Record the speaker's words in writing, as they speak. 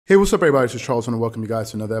Hey, what's up everybody, it's Charles and I welcome you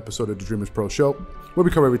guys to another episode of the Dreamerspro Show, where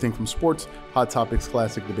we cover everything from sports, hot topics,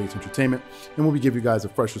 classic debates, entertainment, and where we give you guys a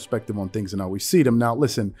fresh perspective on things and how we see them. Now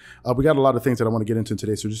listen, we got a lot of things that I want to get into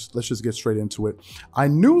today, so let's just get straight into it. I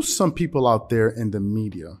knew some people out there in the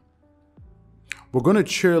media were going to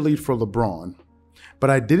cheerlead for LeBron, but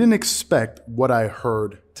I didn't expect what I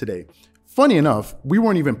heard today. Funny enough, we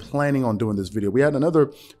weren't even planning on doing this video. We had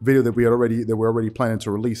another video that we're already planning to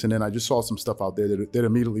release, and then I just saw some stuff out there that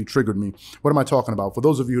immediately triggered me. What am I talking about? For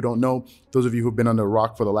those of you who don't know, those of you who've been under a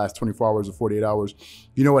rock for the last 24 hours or 48 hours,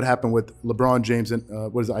 you know what happened with LeBron James and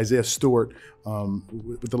Isaiah Stewart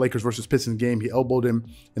with the Lakers versus Pistons game. He elbowed him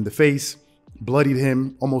in the face, bloodied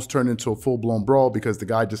him, almost turned into a full-blown brawl because the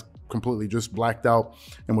guy just completely just blacked out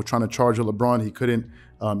and was trying to charge at LeBron. He couldn't.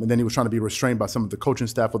 And then he was trying to be restrained by some of the coaching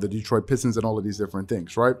staff of the Detroit Pistons and all of these different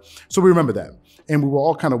things, right? So we remember that. And we were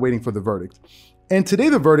all kind of waiting for the verdict. And today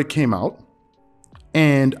the verdict came out.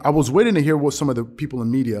 And I was waiting to hear what some of the people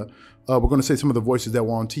in media were going to say, some of the voices that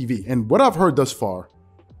were on TV. And what I've heard thus far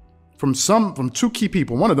from two key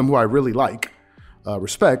people, one of them who I really like,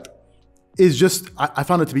 respect, is just, I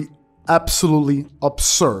found it to be absolutely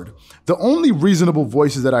absurd. The only reasonable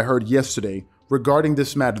voices that I heard yesterday regarding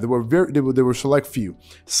this matter, there were select few.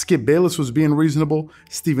 Skip Bayless was being reasonable.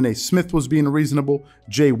 Stephen A. Smith was being reasonable.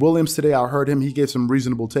 Jay Williams today, I heard him. He gave some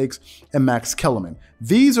reasonable takes. And Max Kellerman.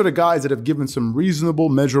 These are the guys that have given some reasonable,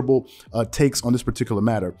 measurable takes on this particular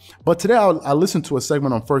matter. But today I listened to a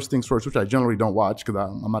segment on First Things First, which I generally don't watch because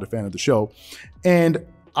I'm not a fan of the show. And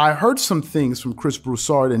I heard some things from Chris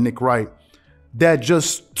Broussard and Nick Wright that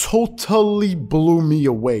just totally blew me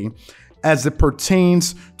away as it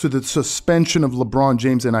pertains to the suspension of LeBron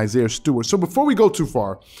James and Isaiah Stewart. So before we go too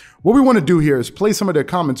far, what we want to do here is play some of their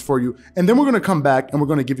comments for you, and then we're going to come back and we're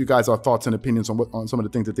going to give you guys our thoughts and opinions on some of the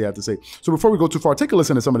things that they have to say. So before we go too far, take a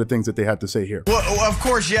listen to some of the things that they had to say here. Well, of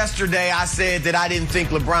course, yesterday I said that I didn't think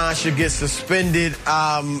LeBron should get suspended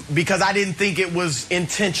because I didn't think it was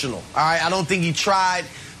intentional. All right, I don't think he tried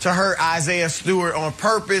to hurt Isaiah Stewart on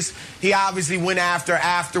purpose. He obviously went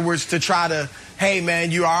afterwards to try to, hey, man,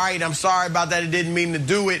 you all right? I'm sorry about that. It didn't mean to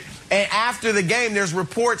do it. And after the game, there's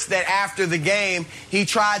reports that after the game, he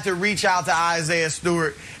tried to reach out to Isaiah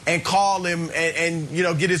Stewart and call him and you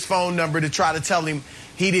know, get his phone number to try to tell him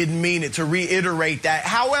he didn't mean it, to reiterate that.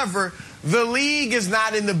 However, the league is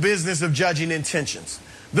not in the business of judging intentions.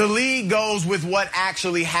 The league goes with what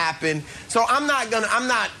actually happened. So I'm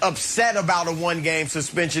not upset about a one-game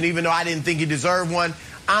suspension, even though I didn't think he deserved one.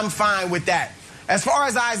 I'm fine with that. As far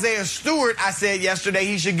as Isaiah Stewart, I said yesterday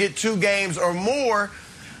he should get 2 games or more.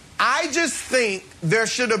 I just think there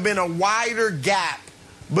should have been a wider gap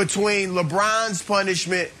between LeBron's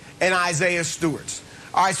punishment and Isaiah Stewart's.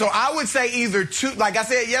 All right, so I would say either 2, like I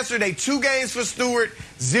said yesterday, 2 games for Stewart,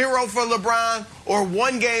 0 for LeBron, or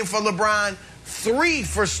 1 game for LeBron, 3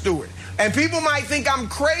 for Stewart. And people might think I'm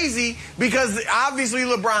crazy because obviously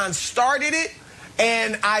LeBron started it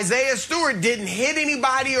and Isaiah Stewart didn't hit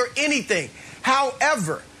anybody or anything.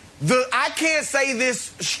 However, I can't say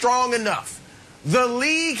this strong enough. The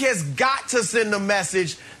league has got to send a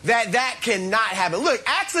message that that cannot happen. Look,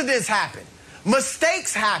 accidents happen.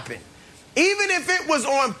 Mistakes happen. Even if it was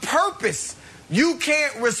on purpose, you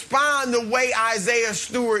can't respond the way Isaiah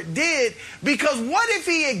Stewart did, because what if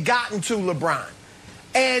he had gotten to LeBron?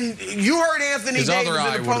 And you heard Anthony Davis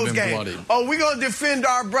in the postgame. Oh, we're going to defend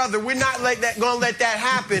our brother. We're not going to let that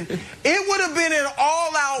happen. It would have been an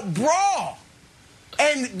all-out brawl.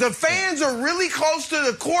 And the fans are really close to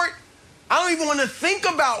the court. I don't even want to think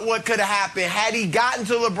about what could have happened had he gotten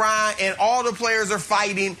to LeBron and all the players are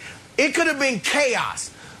fighting. It could have been chaos.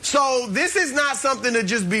 So this is not something to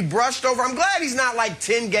just be brushed over. I'm glad he's not like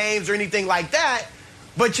 10 games or anything like that.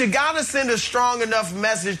 But you got to send a strong enough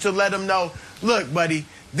message to let him know, look, buddy,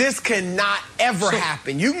 this cannot ever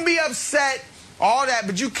happen. You can be upset, all that,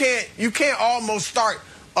 but you can't almost start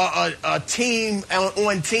a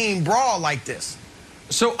team-on-team brawl like this.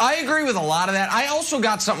 So I agree with a lot of that. I also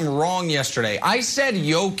got something wrong yesterday. I said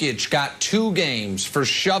Jokic got 2 games for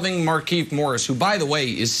shoving Markieff Morris, who, by the way,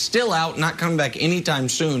 is still out, not coming back anytime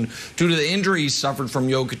soon due to the injury he suffered from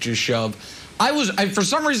Jokic's shove. For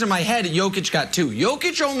some reason in my head, Jokic got 2.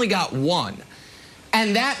 Jokic only got 1.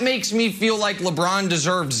 And that makes me feel like LeBron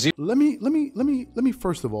deserves 0. Let me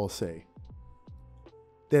first of all say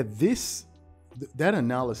that that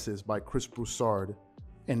analysis by Chris Broussard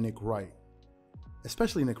and Nick Wright,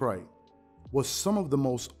 especially Nick Wright, was some of the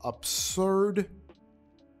most absurd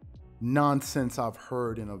nonsense I've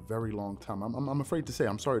heard in a very long time. I'm afraid to say,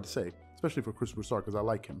 I'm sorry to say, especially for Chris Broussard, because I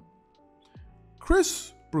like him.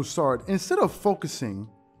 Chris Broussard, instead of focusing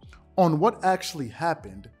on what actually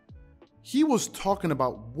happened, he was talking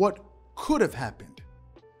about what could have happened.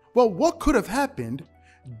 Well, what could have happened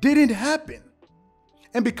didn't happen.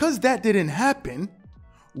 And because that didn't happen,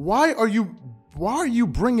 why are you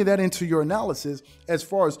bringing that into your analysis as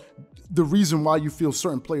far as the reason why you feel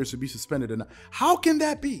certain players should be suspended or not? How can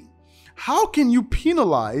that be? How can you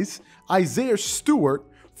penalize Isaiah Stewart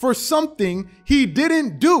for something he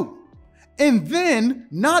didn't do and then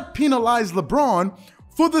not penalize LeBron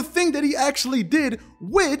for the thing that he actually did,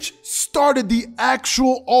 which started the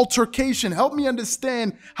actual altercation? Help me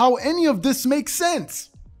understand how any of this makes sense.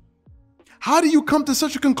 How do you come to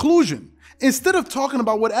such a conclusion? Instead of talking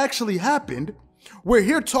about what actually happened, we're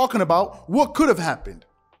here talking about what could have happened.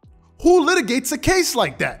 Who litigates a case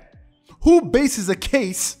like that? Who bases a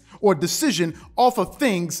case or decision off of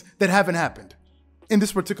things that haven't happened? In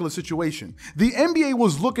this particular situation, the NBA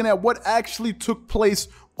was looking at what actually took place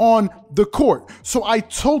on the court. So I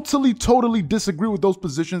totally disagree with those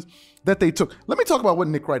positions that they took. Let me talk about what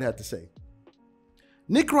Nick Wright had to say.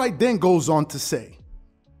 Nick Wright then goes on to say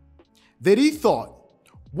that he thought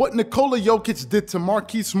what Nikola Jokic did to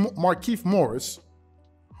Markieff Morris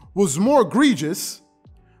was more egregious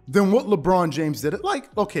than what LeBron James did.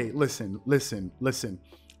 Like, okay, listen.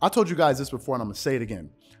 I told you guys this before and I'm gonna say it again.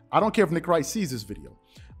 I don't care if Nick Wright sees this video.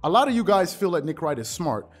 A lot of you guys feel that Nick Wright is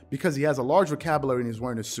smart because he has a large vocabulary and he's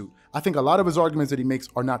wearing a suit. I think a lot of his arguments that he makes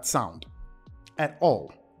are not sound at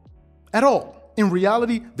all. At all. In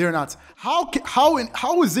reality, they're not. How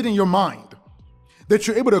is it in your mind that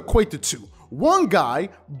you're able to equate the two? One guy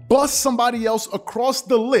busts somebody else across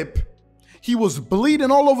the lip. He was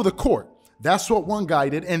bleeding all over the court. That's what one guy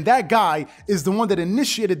did. And that guy is the one that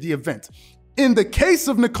initiated the event. In the case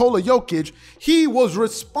of Nikola Jokic, he was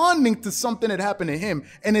responding to something that happened to him.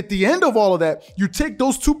 And at the end of all of that, you take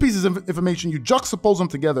those two pieces of information, you juxtapose them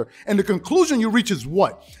together, and the conclusion you reach is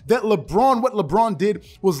what? That what LeBron did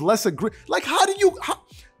was less egregious. Like,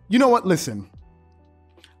 you know what? Listen,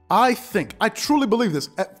 I truly believe this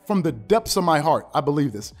from the depths of my heart. I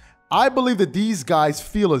believe this. I believe that these guys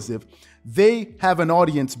feel as if they have an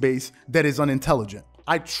audience base that is unintelligent.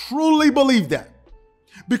 I truly believe that.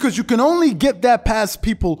 Because you can only get that past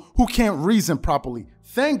people who can't reason properly.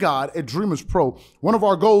 Thank God at Dreamerspro, one of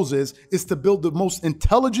our goals is to build the most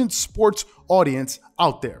intelligent sports audience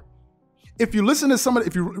out there. If you listen to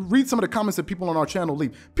if you read some of the comments that people on our channel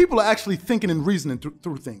leave, people are actually thinking and reasoning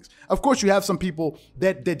through things. Of course, you have some people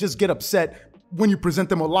that just get upset when you present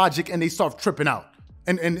them with logic and they start tripping out.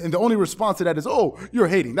 And the only response to that is, oh, you're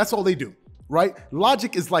hating. That's all they do, right?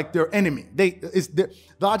 Logic is like their enemy.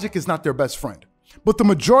 Logic is not their best friend. But the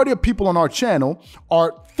majority of people on our channel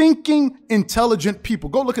are thinking, intelligent people.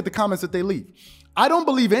 Go look at the comments that they leave. I don't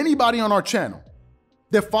believe anybody on our channel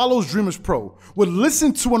that follows Dreamerspro would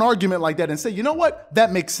listen to an argument like that and say, you know what?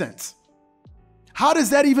 That makes sense. How does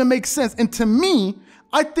that even make sense? And to me,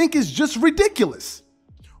 I think it's just ridiculous.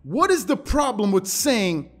 What is the problem with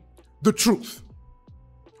saying the truth?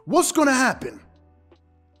 What's going to happen?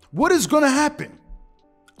 What is going to happen?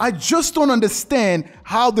 I just don't understand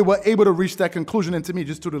how they were able to reach that conclusion. And to me,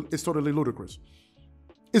 it's totally ludicrous.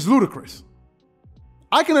 It's ludicrous.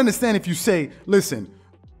 I can understand if you say, listen,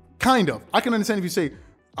 kind of. I can understand if you say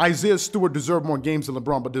Isaiah Stewart deserved more games than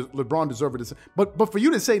LeBron, but LeBron deserved it. But for you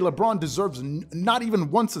to say LeBron deserves not even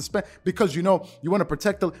one suspend because you want to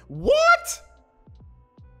protect the... What?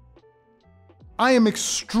 I am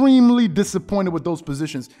extremely disappointed with those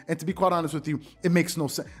positions. And to be quite honest with you, it makes no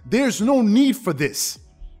sense. There's no need for this.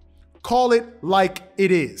 Call it like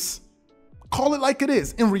it is. Call it like it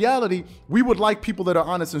is. In reality, we would like people that are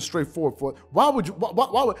honest and straightforward. Why would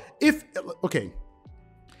if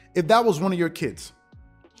that was one of your kids,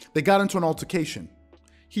 they got into an altercation,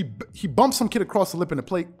 he bumped some kid across the lip in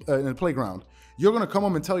the playground, you're gonna come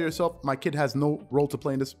home and tell yourself, my kid has no role to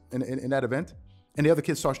play in this in that event, and the other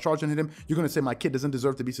kid starts charging at him, you're gonna say my kid doesn't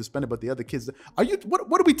deserve to be suspended, but the other kids, what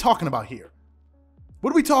are we talking about here? What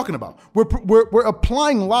are we talking about? We're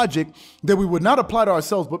applying logic that we would not apply to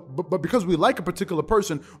ourselves, but because we like a particular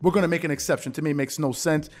person, we're going to make an exception. To me, it makes no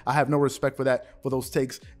sense. I have no respect for those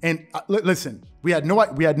takes. And listen, we had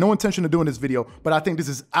no intention of doing this video, but I think this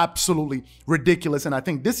is absolutely ridiculous. And I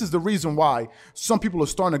think this is the reason why some people are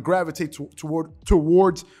starting to gravitate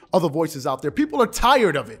towards other voices out there. People are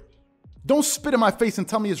tired of it. Don't spit in my face and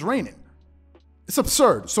tell me it's raining. It's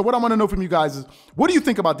absurd. So what I want to know from you guys is, what do you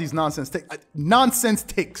think about these nonsense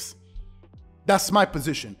takes? That's my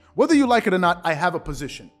position. Whether you like it or not, I have a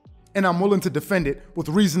position. And I'm willing to defend it with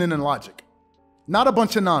reasoning and logic. Not a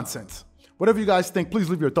bunch of nonsense. Whatever you guys think, please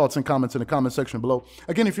leave your thoughts and comments in the comment section below.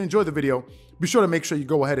 Again, if you enjoyed the video, be sure to make sure you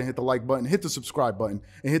go ahead and hit the like button, hit the subscribe button,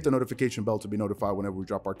 and hit the notification bell to be notified whenever we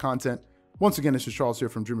drop our content. Once again, this is Charles here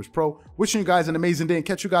from Dreamerspro, wishing you guys an amazing day and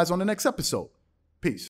catch you guys on the next episode. Peace.